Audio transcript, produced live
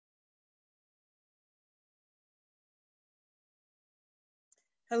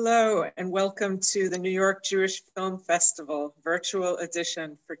Hello and welcome to the New York Jewish Film Festival virtual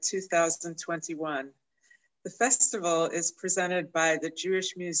edition for 2021. The festival is presented by the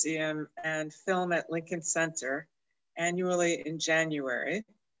Jewish Museum and Film at Lincoln Center annually in January.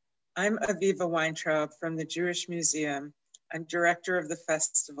 I'm Aviva Weintraub from the Jewish Museum. I'm director of the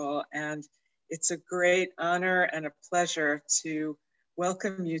festival, and it's a great honor and a pleasure to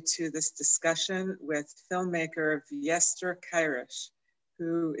welcome you to this discussion with filmmaker Viestur Kairish,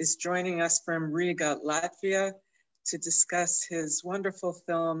 who is joining us from Riga, Latvia, to discuss his wonderful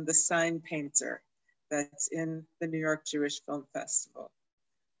film, The Sign Painter, that's in the New York Jewish Film Festival.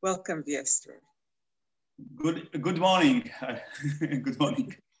 Welcome, Viestur. Good morning. Good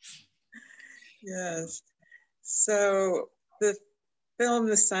morning. Yes. So the film,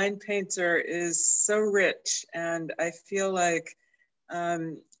 The Sign Painter, is so rich, and I feel like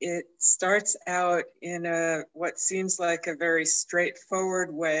it starts out in what seems like a very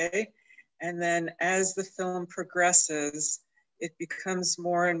straightforward way, and then as the film progresses, it becomes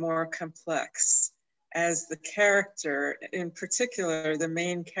more and more complex as the character, in particular the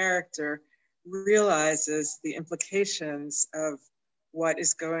main character, realizes the implications of what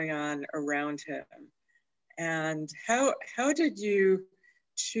is going on around him. And how did you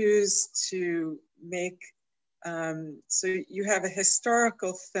choose to make so you have a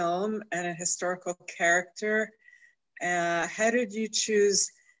historical film and a historical character. How did you choose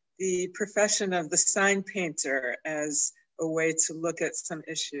the profession of the sign painter as a way to look at some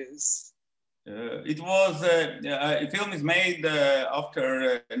issues? It was, a film is made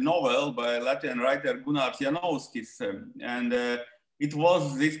after a novel by Latvian writer Gunārs Janauskis, and it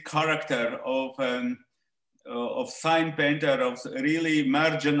was this character of sign painter, of really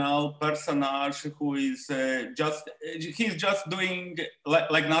marginal personage who is he's just doing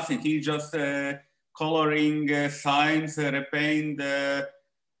like nothing. He's just coloring signs, repaint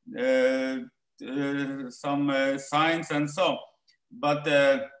some signs and so. But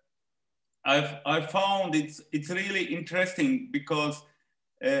I found it's really interesting because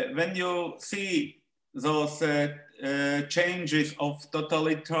when you see those changes of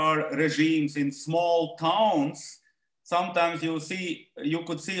totalitarian regimes in small towns, sometimes you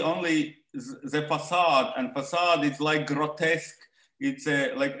could see only the facade, and facade is like grotesque. It's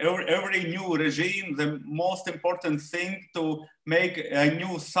like every new regime, the most important thing to make a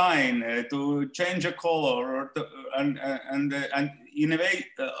new sign, to change a color, or and in a way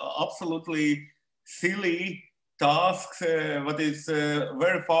absolutely silly tasks, what is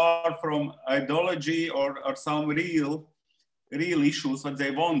very far from ideology or some real issues that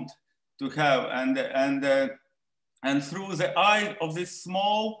they want to have, and through the eye of this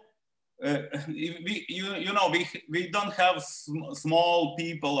small, we don't have small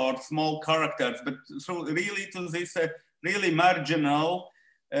people or small characters, but through really to this really marginal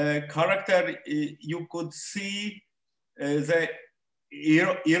character, you could see the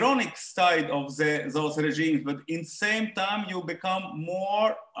ironic side of those regimes, but in the same time you become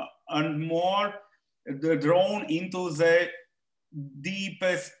more and more drawn into the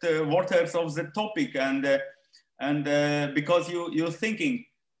deepest waters of the topic, and because you're thinking,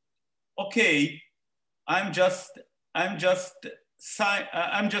 okay, I'm just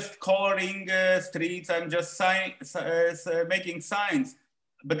coloring streets, I'm just making signs,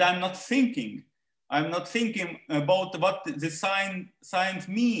 but I'm not thinking. I'm not thinking about what the signs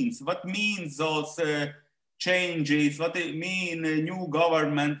means. What means those changes? What it mean new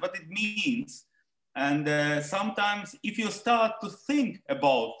government? What it means? And sometimes, if you start to think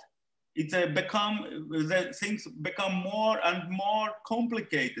about it, the things become more and more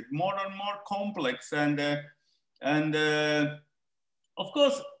complicated, more and more complex, and of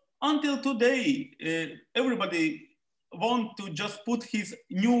course, until today, everybody want to just put his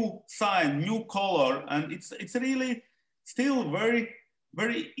new sign, new color, and it's really still very,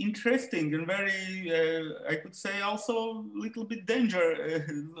 very interesting and very, I could say also a little bit danger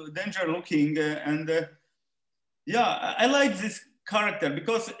looking, yeah, I like this character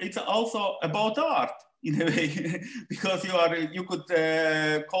because it's also about art in a way, because you could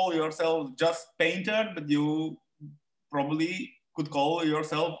call yourself just painter, but you probably could call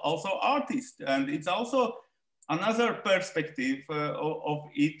yourself also artist, and it's also another perspective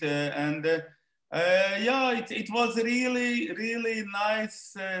of it, yeah, it was really, really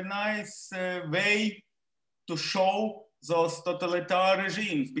nice way to show those totalitarian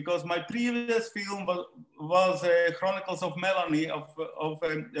regimes, because my previous film was Chronicles of Melanie, of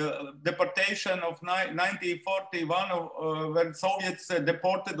deportation of 1941, when Soviets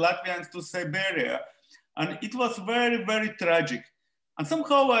deported Latvians to Siberia, and it was very, very tragic. And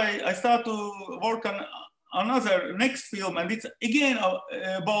somehow I started to work on another next film, and it's again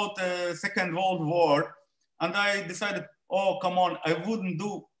about the Second World War. And I decided, oh, come on, I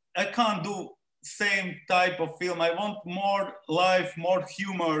can't do same type of film. I want more life, more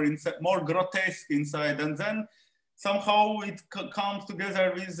humor, inside, more grotesque inside. And then somehow it comes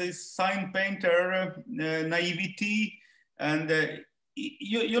together with this sign painter naivety. And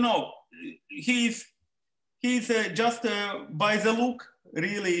you know, he's just by the look,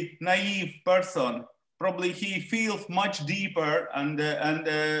 really naive person. Probably he feels much deeper, and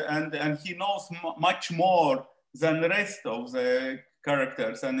he knows much more than the rest of the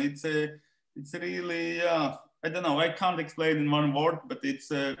characters. And it's really, I don't know, I can't explain in one word, but it's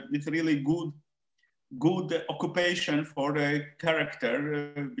really good occupation for the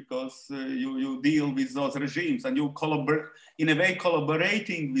character, because you deal with those regimes and you collaborate, in a way,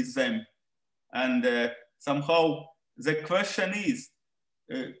 collaborating with them. And somehow the question is,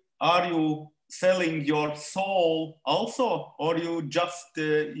 are you selling your soul also, or you just,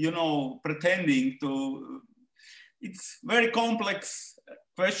 you know, pretending to? It's very complex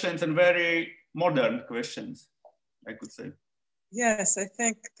questions and very modern questions, I could say. Yes, I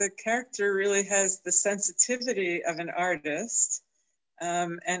think the character really has the sensitivity of an artist.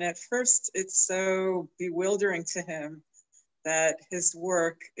 And at first it's so bewildering to him that his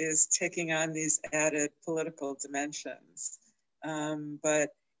work is taking on these added political dimensions.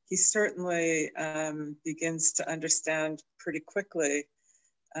 But he certainly begins to understand pretty quickly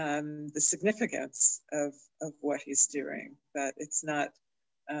the significance of what he's doing, that it's not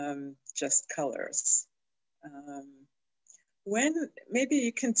just colors. When, maybe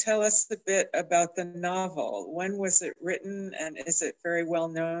you can tell us a bit about the novel. When was it written, and is it very well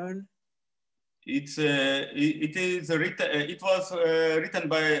known? It was written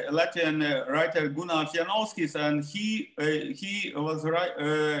by Latvian writer Gunnar Janovskis, and he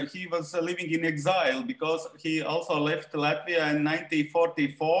was living in exile because he also left Latvia in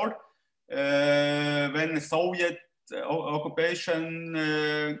 1944 when the Soviet occupation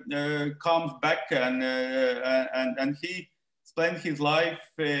comes back, and he spent his life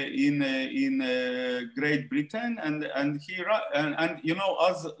in Great Britain, and you know,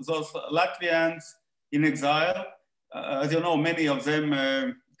 as those Latvians in exile, as you know, many of them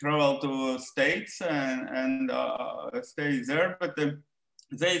travel to States and stay there, but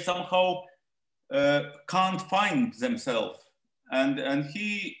they somehow can't find themselves, and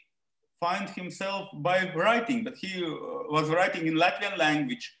he find himself by writing, but he was writing in Latvian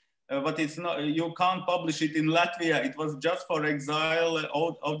language. But it's not, you can't publish it in Latvia. It was just for exile.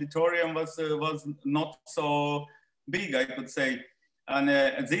 Auditorium was not so big, I could say. And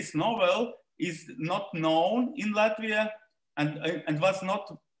this novel is not known in Latvia and was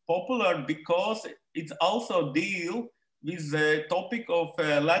not popular because it also deals with the topic of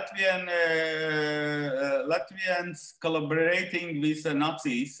Latvians collaborating with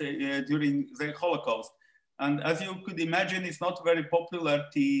Nazis during the Holocaust. And as you could imagine, it's not a very popular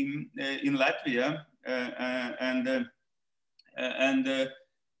theme in Latvia,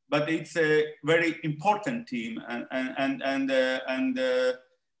 but it's a very important theme. And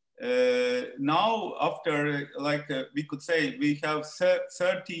now, after, like we could say, we have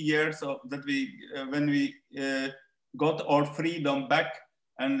 30 years of that when we got our freedom back.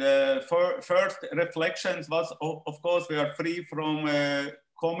 And first reflections was, of course, we are free from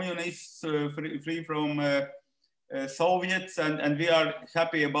communists, free from Soviets, and we are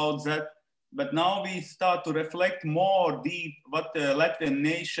happy about that. But now we start to reflect more deep what the Latvian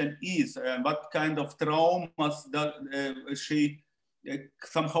nation is, what kind of traumas that she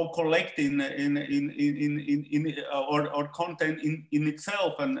somehow collect or content in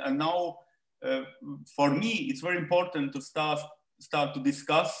itself. And now, for me, it's very important to start to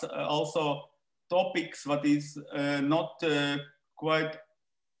discuss also topics what is not quite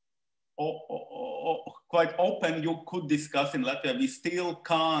open you could discuss in Latvia. We still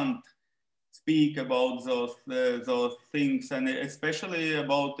can't speak about those things, and especially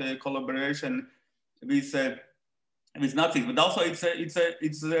about collaboration with Nazis. But also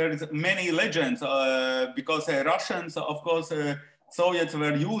there's many legends because Russians, of course, Soviets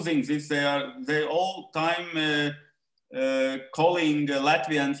were using this. They all time calling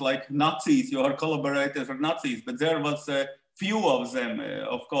Latvians like Nazis. You are collaborators with Nazis, but there was few of them,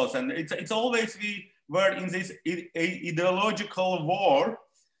 of course, and it's always we were in this ideological war,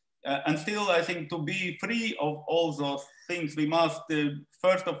 and still I think to be free of all those things, we must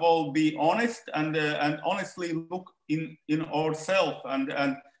first of all be honest and honestly look in ourselves,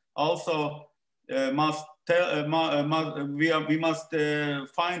 and also we must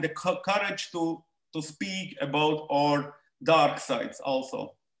find the courage to speak about our dark sides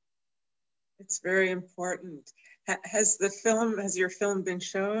also. It's very important. Has your film been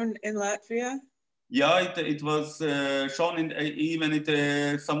shown in Latvia? Yeah, it was shown in, even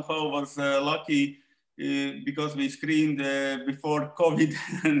it somehow was lucky because we screened before COVID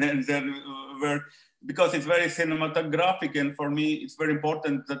and then there were, because it's very cinematographic, and for me it's very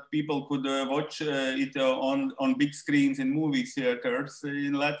important that people could watch it on big screens in movie theaters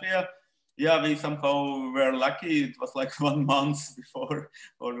in Latvia. Yeah, we somehow were lucky. It was like 1 month before,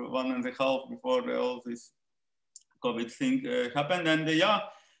 or 1.5 before all this COVID thing happened. And yeah,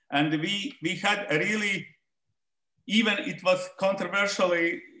 and we had a really, even it was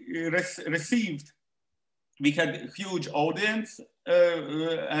controversially received. We had a huge audience,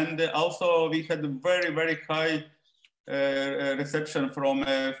 and also we had a very, very high reception from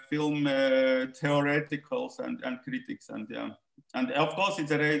film theoreticals and critics. And yeah, and of course it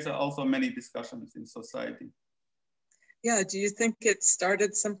raised also many discussions in society. Yeah, do you think it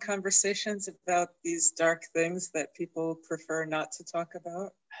started some conversations about these dark things that people prefer not to talk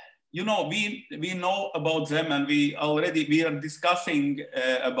about? You know, we know about them, and we are discussing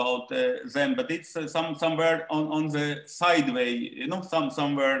about them, but it's somewhere on the sideway, you know,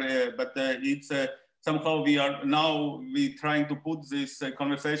 somewhere, but it's somehow we trying to put this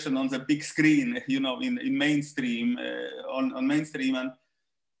conversation on the big screen, you know, in mainstream, on mainstream, and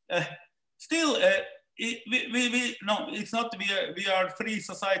still no, it's not, we are free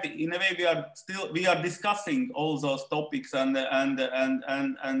society in a way. We are discussing all those topics, and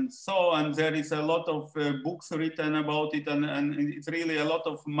so, and there is a lot of books written about it, and it's really a lot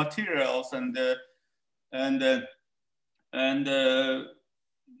of materials, and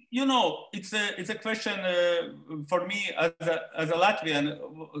you know, it's a question for me as a Latvian,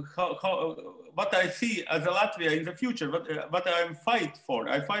 what I see as a Latvia in the future, what I fight for.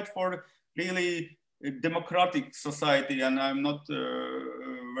 I fight for really a democratic society, and I'm not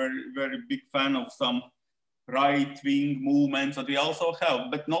very big fan of some right-wing movements that we also have,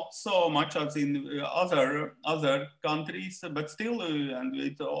 but not so much as in other countries, but still, and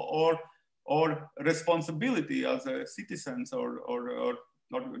it, or responsibility as citizens, or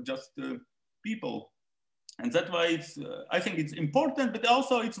not just people. And that's why it's, I think it's important, but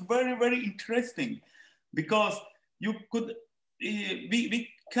also it's very, very interesting, because you could, we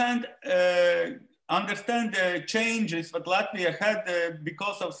can't understand the changes that Latvia had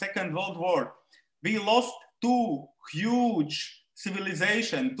because of Second World War. We lost two huge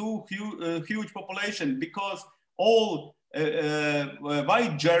civilization, huge population, because all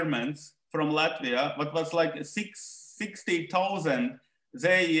white Germans from Latvia, what was like 60,000,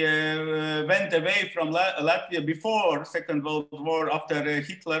 they went away from Latvia before Second World War, after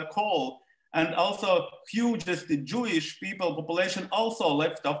Hitler call. And also hugest Jewish people population also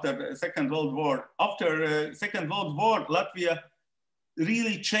left after Second World War. After Second World War, Latvia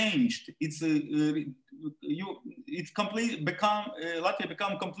really changed. Latvia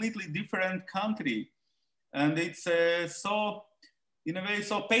become completely different country. And it's so, in a way,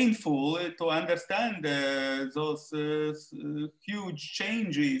 so painful to understand those huge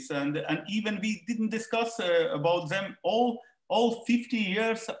changes. And even we didn't discuss about them all 50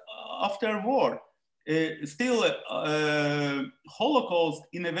 years after war. Still, Holocaust,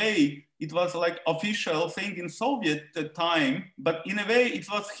 in a way, it was like official thing in Soviet time, but in a way it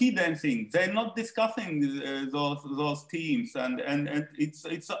was hidden thing. They're not discussing those themes, and it's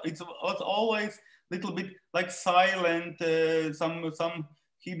always a little bit like silent, some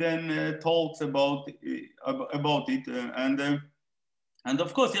hidden talks about it, and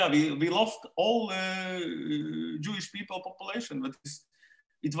of course, yeah, we lost all Jewish people population, but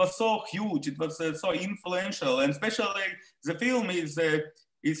it was so huge, it was so influential, and especially the film is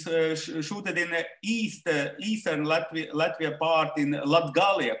shooted in eastern Latvia part in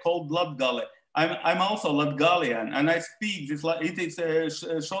Latgalia, called Latgale. I'm also Latgalian, and I speak this. It is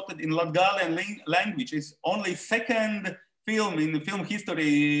shot in Latgalian language. It's only second film in film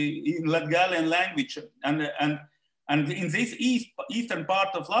history in Latgalian language, and in this eastern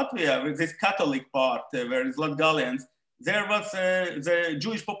part of Latvia, this Catholic part, where it's Latgalians, there was the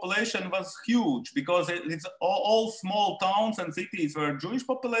Jewish population was huge, because it's all small towns and cities were Jewish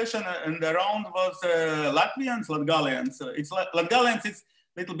population, and around was Latvians, Latgalians. It's Latgalians is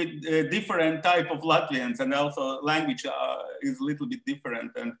a little bit different type of Latvians, and also language is a little bit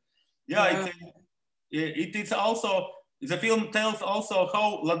different. And yeah, it is also, the film tells also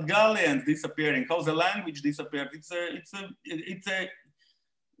how Latgalians disappearing, how the language disappeared.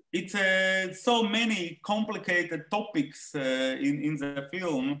 It's so many complicated topics in the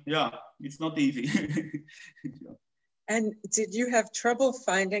film. Yeah, it's not easy. And did you have trouble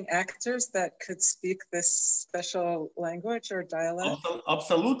finding actors that could speak this special language or dialect?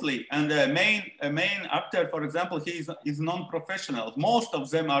 Absolutely. And the main actor, for example, is non-professional. Most of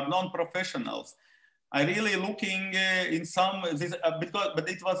them are non-professionals. I really looking in some this but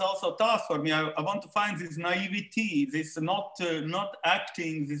it was also a task for me. I want to find this naivety, this not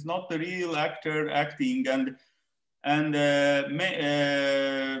acting, this not the real actor acting, and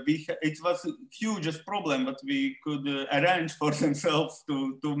it was a hugest problem, but we could arrange for themselves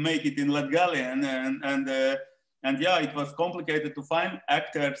to make it in Latgalian, and yeah, it was complicated to find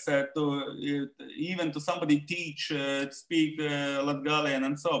actors even to somebody teach speak Latgalian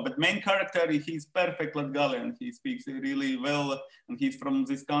and so. But main character, he's perfect Latgalian. He speaks really well, and he's from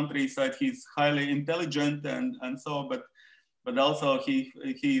this countryside. He's highly intelligent and so. But also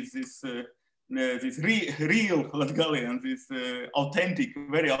he's this. This real Latgalian, this authentic,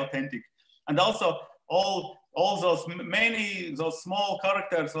 very authentic, and also all those those small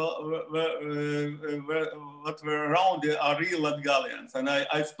characters that were around are real Latgalians, and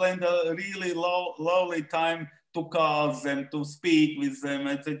I spent a really lovely time to cast them, to speak with them.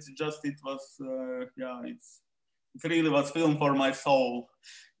 It was yeah, it really was film for my soul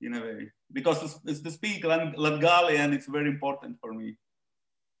in a way, because to speak Latgalian is very important for me.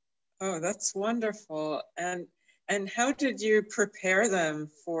 Oh, that's wonderful. And how did you prepare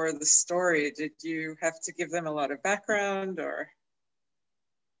them for the story? Did you have to give them a lot of background, or?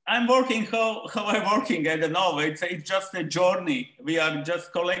 I'm working how I'm working. I don't know. It's just a journey. We are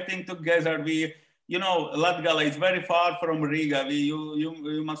just collecting together. Latgale is very far from Riga.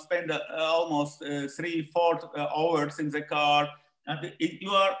 You must spend almost 3-4 hours in the car, and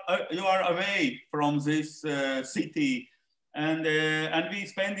you are away from this city. And we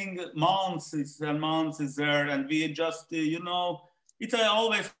spending months and months there, and we just it's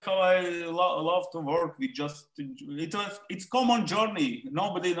always how I love to work. It's common journey.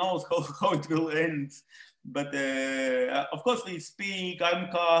 Nobody knows how it will end, but of course we speak. I'm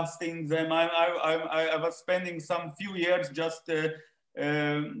casting them. I was spending some few years just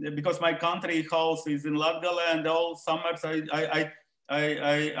because my country house is in Latgale, and all summers I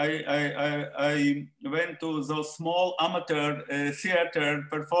went to those small amateur theater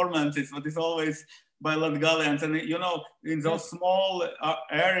performances, but it's always by Latgalians. And in those small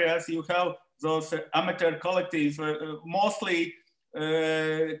areas, you have those amateur collectives, mostly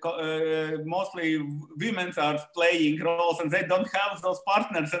women are playing roles, and they don't have those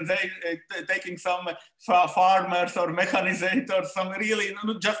partners, and they taking some farmers or mechanizators, some really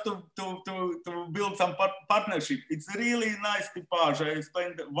just to build some partnership. It's really nice typage. I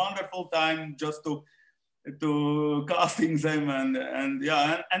spent a wonderful time just to casting them, and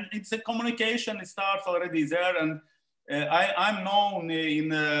yeah, and it's a communication. It starts already there, and I'm known in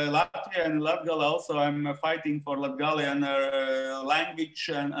Latvia and Latgale also. I'm fighting for Latgalian language,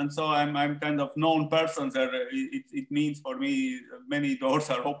 and so I'm kind of known person there. It means for me many doors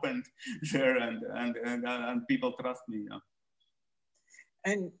are opened there, and people trust me. Yeah.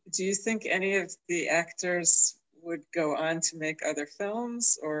 And do you think any of the actors would go on to make other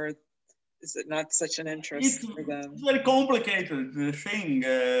films, or is it not such an interest for them? It's a very complicated thing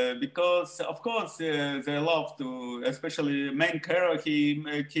because, of course, they love to, especially main hero.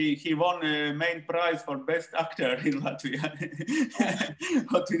 He won a main prize for best actor in Latvia.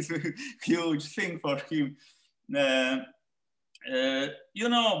 What is a huge thing for him.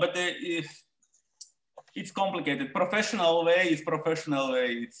 But it's complicated. Professional way is professional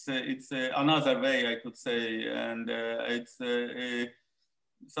way. It's another way, I could say, and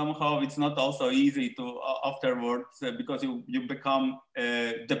somehow it's not also easy to afterwards because you become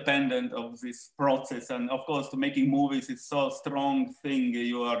dependent of this process. And of course, to making movies is so strong thing.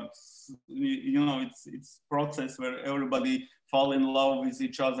 It's process where everybody fall in love with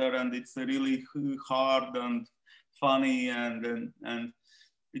each other, and it's really hard and funny, and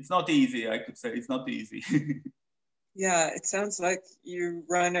it's not easy. I could say it's not easy. Yeah, it sounds like you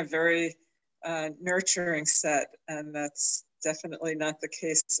run a very nurturing set, and that's definitely not the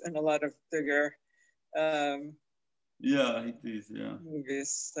case in a lot of bigger yeah, it is, yeah,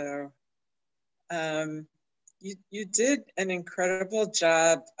 movies. So you did an incredible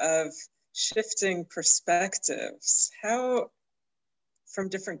job of shifting perspectives. How, from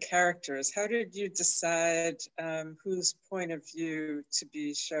different characters, how did you decide whose point of view to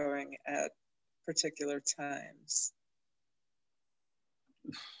be showing at particular times?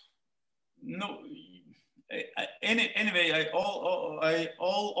 No. Anyway,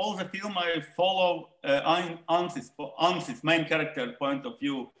 all the film I follow Ansis main character point of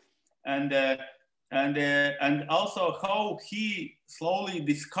view, and also how he slowly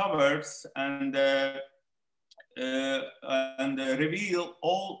discovers and reveal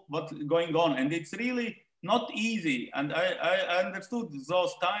all what's going on. And it's really not easy. And I understood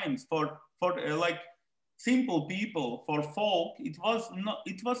those times for like simple people, for folk, it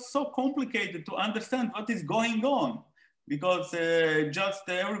was so complicated to understand what is going on, because just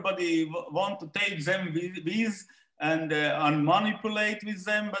everybody want to take them with and manipulate with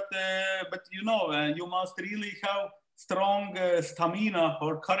them, but you know, you must really have strong stamina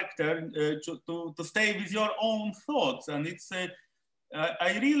or character to stay with your own thoughts. And it's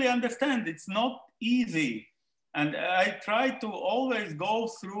I really understand it's not easy. And I try to always go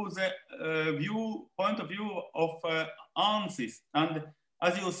through the point of view of Ansis. And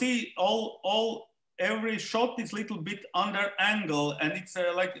as you see, every shot is a little bit under angle, and it's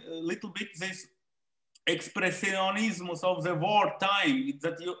like a little bit this expressionism of the wartime,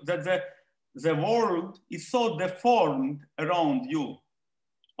 that the world is so deformed around you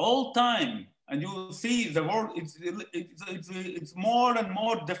all time. And you see the world, it's more and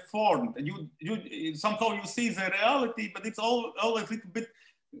more deformed. And you somehow you see the reality, but it's always a little bit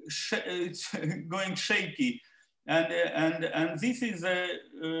it's going shaky. And this is an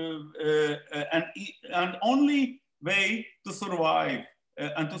only way to survive,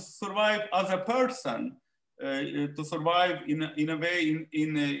 and to survive as a person, to survive in a way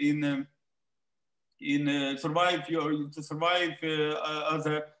to survive as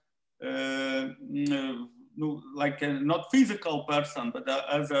a like not physical person, but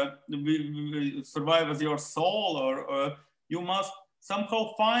as a survive as your soul, or you must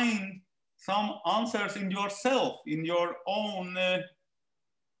somehow find some answers in yourself, in your own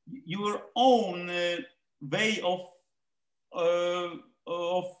way of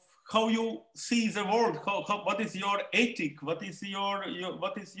how you see the world. What is your ethic? What is your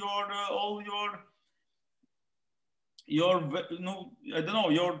all your no, I don't know,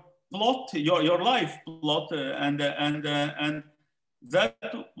 your plot, your life plot, and that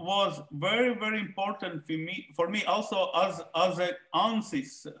was very, very important for me also as a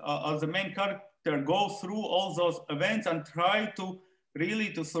Ansis, as a main character, go through all those events and try to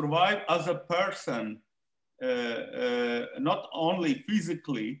really to survive as a person, not only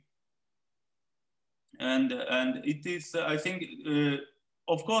physically. And it is, I think,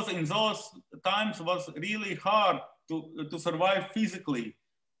 of course, in those times was really hard to survive physically,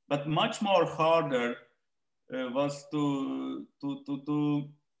 but much more harder was to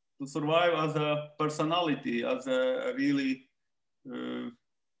survive as a personality, as a really to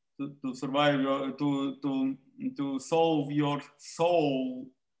survive, to solve your soul,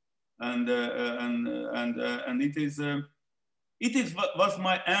 and it was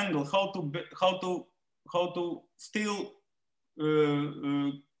my angle, how to still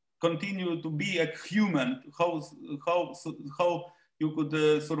continue to be a human, how you could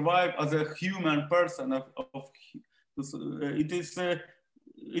survive as a human person. It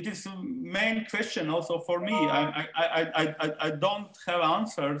is main question also for me. I don't have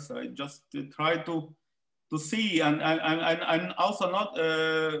answers. I just try to see, and also not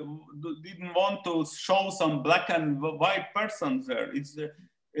didn't want to show some black and white persons there. It's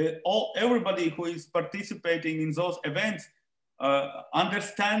everybody who is participating in those events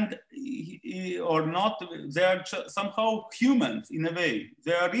understand or not, they are somehow humans in a way.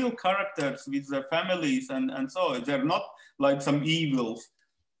 They are real characters with their families, and so they're not like some evils.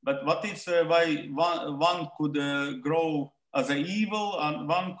 But what is why one could grow as an evil and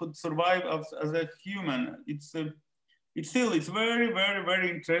one could survive as a human? It's still, it's very, very, very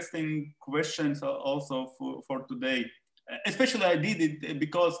interesting questions also for today. Especially I did it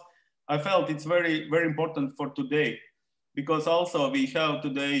because I felt it's very, very important for today. Because also we have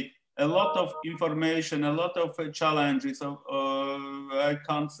today a lot of information, a lot of challenges. I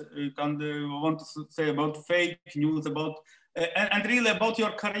can't want to say about fake news, about and really about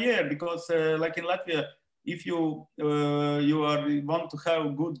your career, because like in Latvia, if you want to have a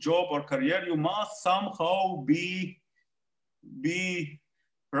good job or career, you must somehow be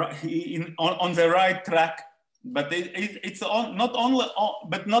on the right track. But it's not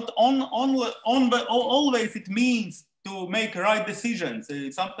always it means to make right decisions.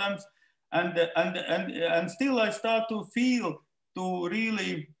 Sometimes, and still I start to feel to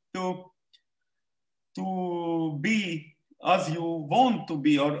really to be as you want to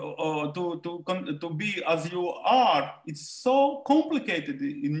be, or to be as you are. It's so complicated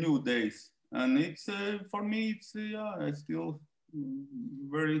in new days, and it's for me it's I still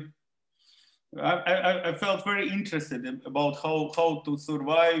very. I felt very interested about how to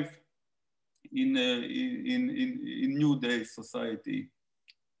survive in new day society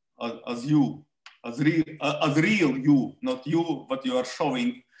as you, as real you, not you what you are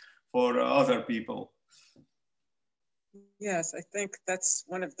showing for other people. Yes, I think that's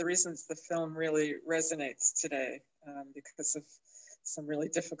one of the reasons the film really resonates today, because of some really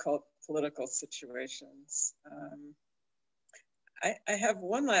difficult political situations. I have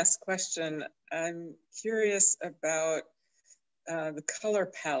one last question. I'm curious about the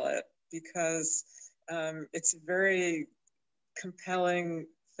color palette, because it's a very compelling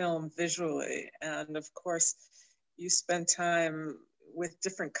film visually. And of course, you spend time with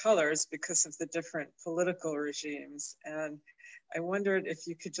different colors because of the different political regimes. And I wondered if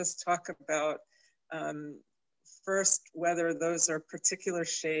you could just talk about first, whether those are particular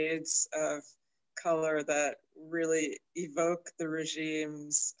shades of color that really evoke the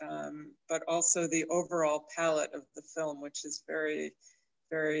regimes, but also the overall palette of the film, which is very,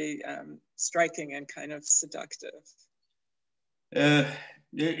 very striking and kind of seductive.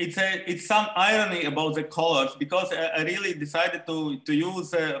 It's some irony about the colors, because I really decided to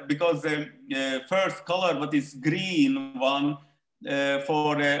use because the first color, what is green one,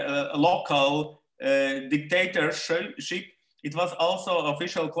 for a local dictatorship, it was also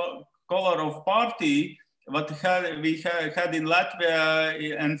official color of party what we had in Latvia.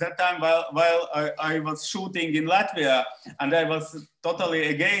 And that time while I was shooting in Latvia, and I was totally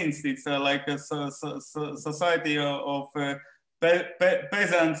against. It's like a society of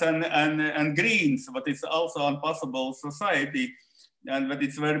peasants and greens, but it's also impossible society, but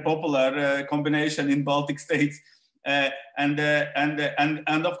it's very popular combination in Baltic states. And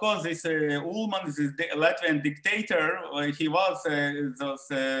of course, this Ulman, this Latvian dictator, he was those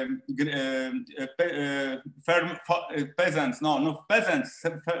peasants,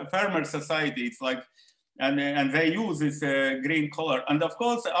 farmer society. It's like, and they use this green color. And of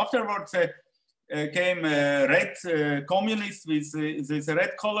course, afterwards came red communists with this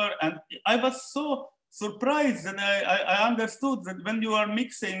red color, and I was so surprised that I understood that when you are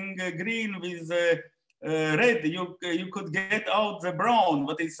mixing green with red, you could get out the brown,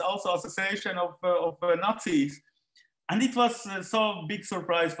 but it's also association of Nazis. And it was so big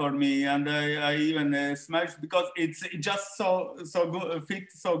surprise for me, and I even smashed, because it just so good, fit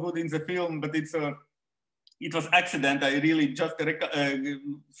so good in the film, but it was accident. I really just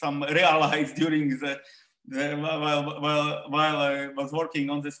some realized during while I was working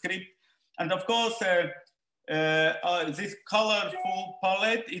on the script. And of course, this colorful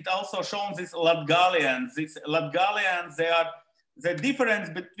palette, it also shows these Latgalians. These Latgalians, they are, the difference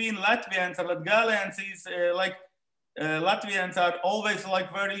between Latvians and Latgalians is like Latvians are always like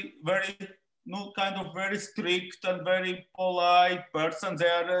very, very, kind of very strict and very polite person. They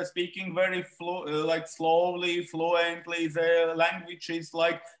are speaking very like slowly, fluently. Their language is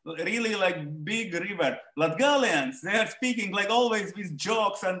like really like big river. Latgalians, they are speaking like always with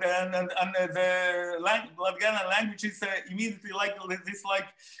jokes, and the Latgalian language is immediately like this,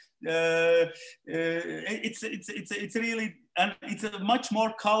 like it's really, and it's a much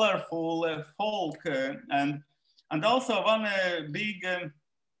more colorful folk, and also one big.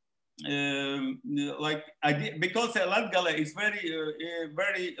 Like because Latgale is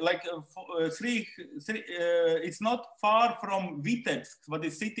very like it's not far from Vitebsk, what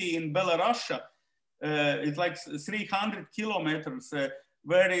is city in Belarus. It's like 300 kilometers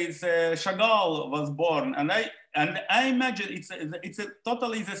where is Chagall was born, and I imagine it's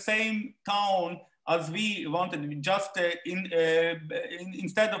totally the same town as we wanted. Just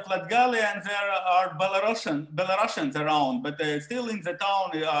instead of Latgalians, there are Belarusians around, but still in the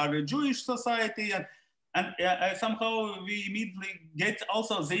town are a Jewish society, and somehow we immediately get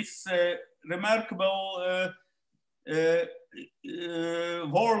also this remarkable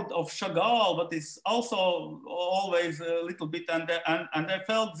world of Chagall, but it's also always a little bit, and I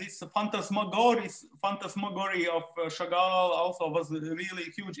felt this phantasmagory of Chagall also was a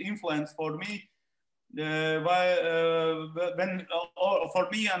really huge influence for me. When for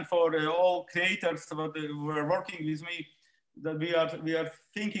me and for all creators that were working with me, that we are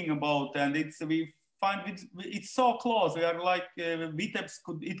thinking about, and we find it's so close. We are like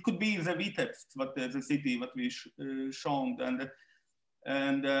Vitebsk. It could be the Vitebsk, but the city what we shown, and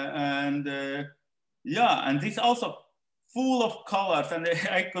yeah, and this also full of colors. And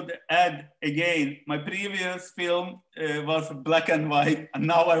I could add again, my previous film was black and white, and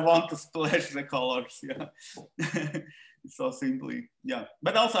now I want to splash the colors. Yeah, so simply, yeah.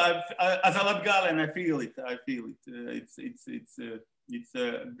 But also, as a Latgalian, I feel it. It's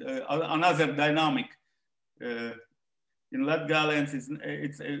another dynamic. In Latgalians, in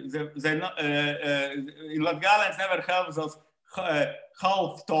Latgalians never have those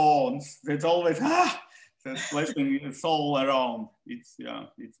half tones. There's always splashing the soul around. It's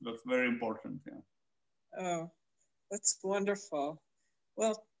very important. Yeah. Oh, that's wonderful.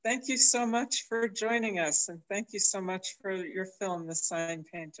 Well, Thank you so much for joining us, and thank you so much for your film, The Sign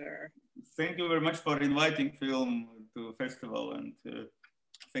Painter. Thank you very much for inviting film to festival, and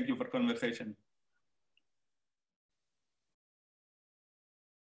thank you for conversation.